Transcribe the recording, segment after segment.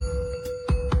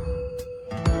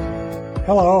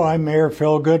Hello, I'm Mayor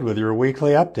Phil Good with your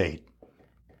weekly update.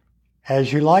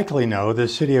 As you likely know, the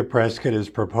City of Prescott is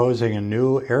proposing a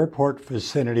new airport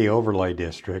vicinity overlay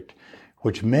district,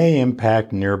 which may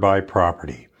impact nearby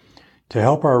property. To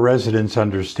help our residents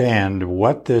understand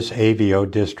what this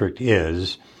AVO district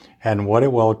is and what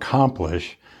it will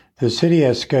accomplish, the city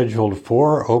has scheduled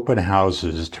 4 open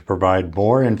houses to provide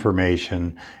more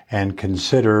information and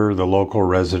consider the local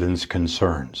residents'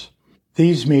 concerns.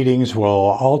 These meetings will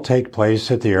all take place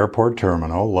at the airport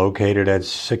terminal located at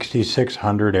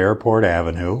 6600 Airport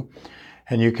Avenue,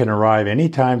 and you can arrive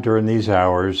anytime during these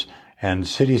hours and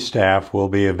city staff will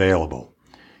be available.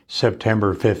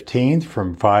 September 15th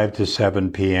from 5 to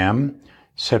 7 p.m.,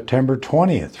 September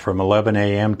 20th from 11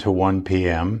 a.m. to 1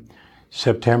 p.m.,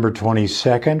 September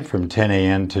 22nd from 10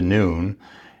 a.m. to noon,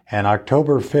 and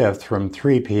October 5th from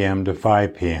 3 p.m. to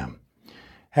 5 p.m.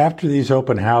 After these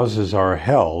open houses are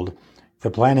held, the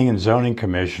Planning and Zoning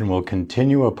Commission will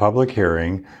continue a public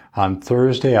hearing on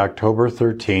Thursday, October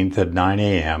 13th at 9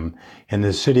 a.m. in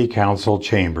the City Council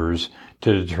chambers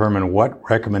to determine what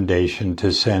recommendation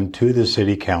to send to the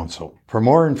City Council. For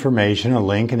more information, a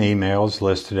link and email is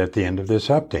listed at the end of this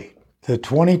update. The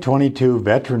 2022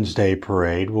 Veterans Day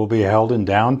Parade will be held in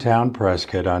downtown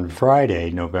Prescott on Friday,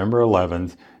 November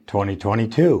 11th,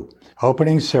 2022.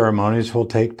 Opening ceremonies will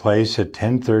take place at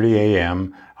 10:30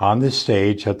 a.m. on the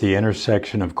stage at the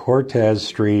intersection of Cortez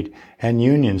Street and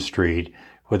Union Street,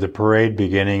 with the parade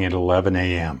beginning at 11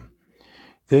 a.m.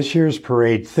 This year's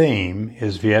parade theme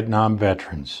is Vietnam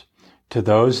Veterans, to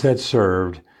those that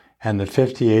served and the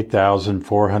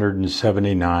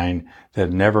 58,479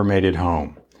 that never made it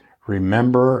home.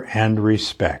 Remember and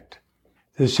respect.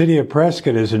 The City of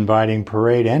Prescott is inviting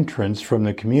parade entrants from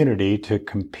the community to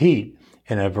compete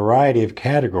in a variety of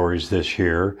categories this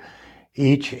year.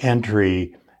 Each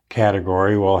entry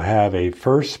category will have a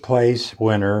first place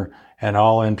winner, and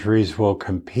all entries will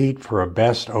compete for a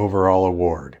best overall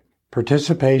award.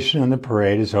 Participation in the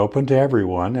parade is open to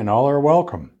everyone, and all are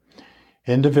welcome.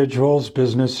 Individuals,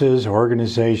 businesses,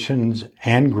 organizations,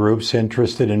 and groups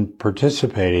interested in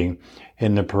participating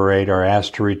in the parade are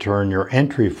asked to return your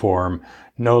entry form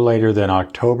no later than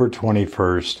October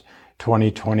 21st,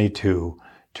 2022,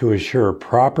 to assure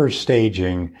proper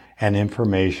staging and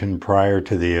information prior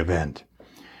to the event.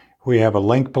 We have a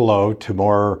link below to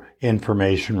more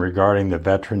information regarding the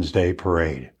Veterans Day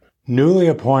Parade. Newly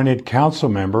appointed council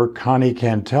member Connie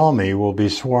Cantelmi will be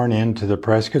sworn in to the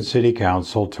Prescott City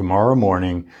Council tomorrow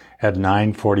morning at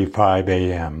 9:45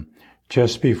 a.m.,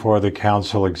 just before the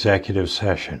council executive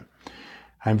session.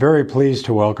 I'm very pleased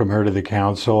to welcome her to the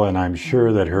council, and I'm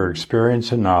sure that her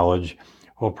experience and knowledge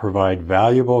will provide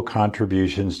valuable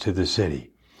contributions to the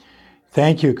city.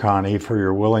 Thank you, Connie, for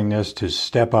your willingness to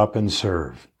step up and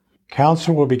serve.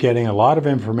 Council will be getting a lot of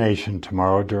information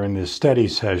tomorrow during the study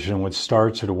session, which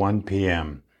starts at 1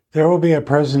 p.m. There will be a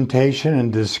presentation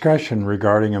and discussion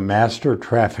regarding a master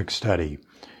traffic study.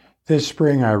 This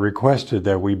spring, I requested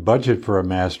that we budget for a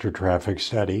master traffic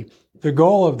study. The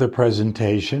goal of the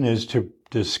presentation is to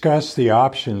discuss the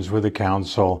options with the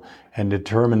council and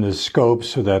determine the scope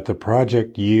so that the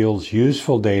project yields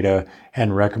useful data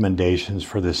and recommendations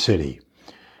for the city.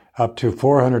 Up to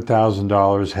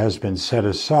 $400,000 has been set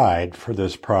aside for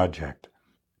this project.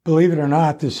 Believe it or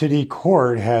not, the city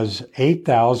court has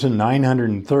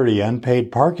 8,930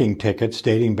 unpaid parking tickets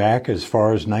dating back as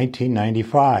far as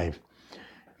 1995.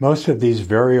 Most of these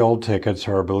very old tickets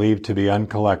are believed to be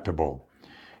uncollectible.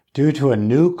 Due to a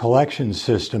new collection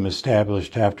system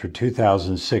established after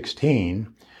 2016,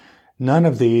 none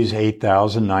of these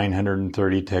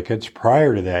 8,930 tickets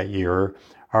prior to that year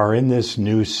are in this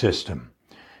new system.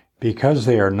 Because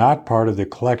they are not part of the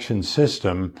collection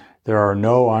system, there are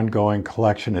no ongoing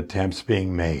collection attempts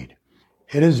being made.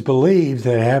 It is believed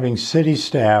that having city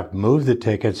staff move the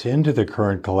tickets into the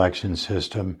current collection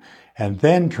system and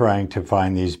then trying to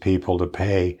find these people to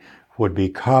pay would be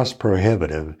cost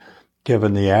prohibitive,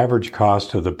 given the average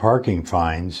cost of the parking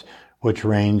fines, which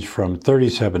range from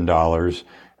 $37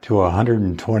 to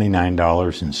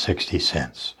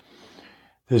 $129.60.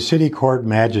 The city court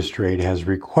magistrate has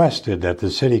requested that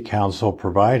the city council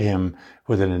provide him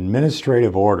with an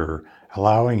administrative order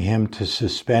allowing him to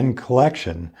suspend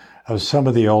collection of some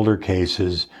of the older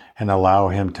cases and allow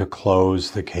him to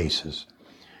close the cases.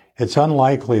 It's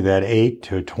unlikely that 8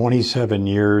 to 27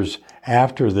 years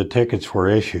after the tickets were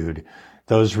issued,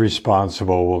 those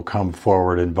responsible will come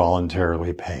forward and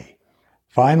voluntarily pay.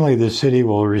 Finally, the city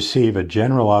will receive a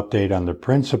general update on the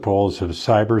principles of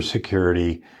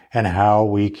cybersecurity and how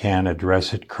we can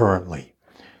address it currently.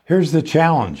 Here's the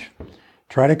challenge.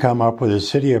 Try to come up with a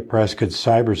City of Prescott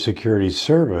cybersecurity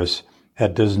service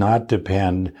that does not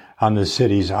depend on the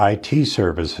city's IT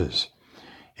services.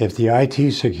 If the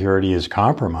IT security is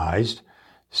compromised,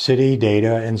 city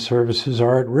data and services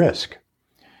are at risk.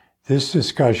 This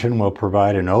discussion will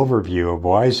provide an overview of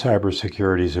why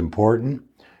cybersecurity is important,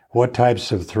 what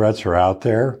types of threats are out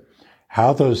there,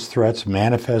 how those threats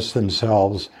manifest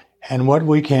themselves, and what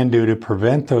we can do to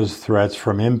prevent those threats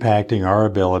from impacting our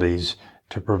abilities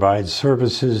to provide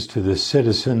services to the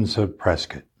citizens of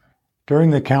Prescott.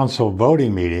 During the council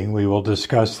voting meeting, we will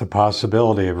discuss the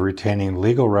possibility of retaining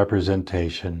legal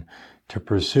representation to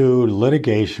pursue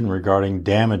litigation regarding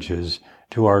damages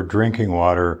to our drinking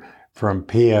water from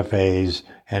PFAS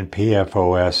and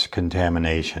PFOS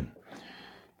contamination.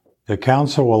 The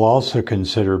council will also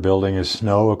consider building a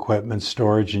snow equipment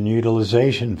storage and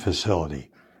utilization facility.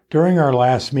 During our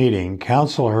last meeting,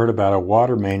 council heard about a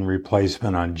water main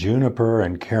replacement on Juniper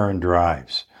and Karen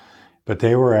Drives, but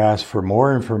they were asked for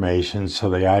more information, so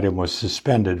the item was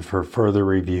suspended for further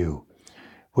review.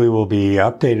 We will be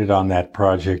updated on that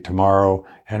project tomorrow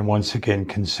and once again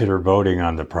consider voting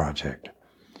on the project.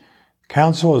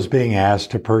 Council is being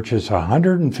asked to purchase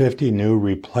 150 new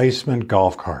replacement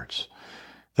golf carts.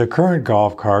 The current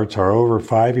golf carts are over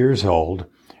 5 years old,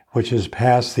 which is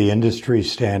past the industry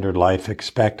standard life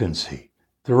expectancy.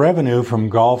 The revenue from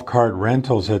golf cart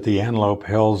rentals at the Antelope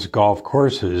Hills golf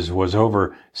courses was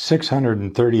over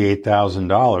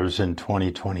 $638,000 in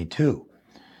 2022.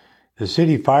 The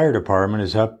city fire department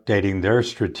is updating their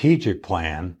strategic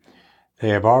plan. They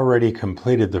have already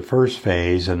completed the first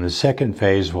phase, and the second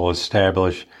phase will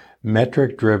establish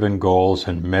metric-driven goals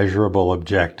and measurable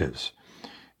objectives.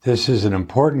 This is an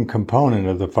important component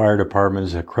of the fire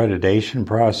department's accreditation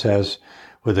process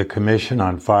with the Commission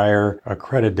on Fire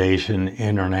Accreditation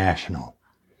International.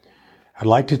 I'd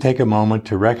like to take a moment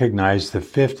to recognize the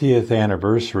 50th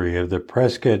anniversary of the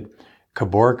Prescott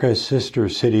Caborca Sister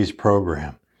Cities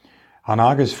program. On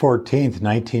August 14,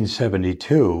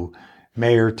 1972,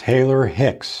 Mayor Taylor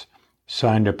Hicks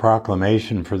signed a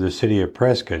proclamation for the city of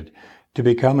Prescott to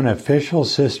become an official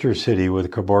sister city with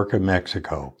Caborca,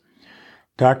 Mexico.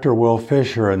 Dr. Will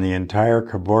Fisher and the entire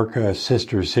Caborca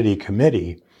Sister City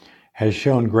Committee has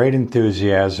shown great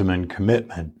enthusiasm and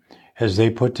commitment as they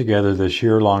put together this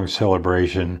year-long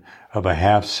celebration of a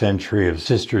half-century of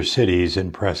sister cities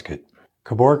in Prescott.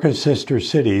 Caborca Sister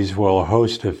Cities will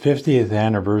host a 50th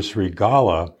anniversary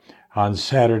gala on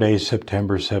Saturday,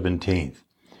 September 17th.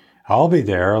 I'll be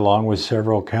there along with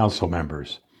several council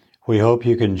members. We hope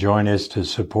you can join us to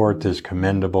support this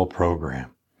commendable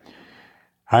program.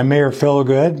 I'm Mayor Phil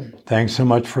Good. Thanks so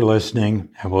much for listening,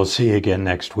 and we'll see you again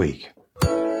next week.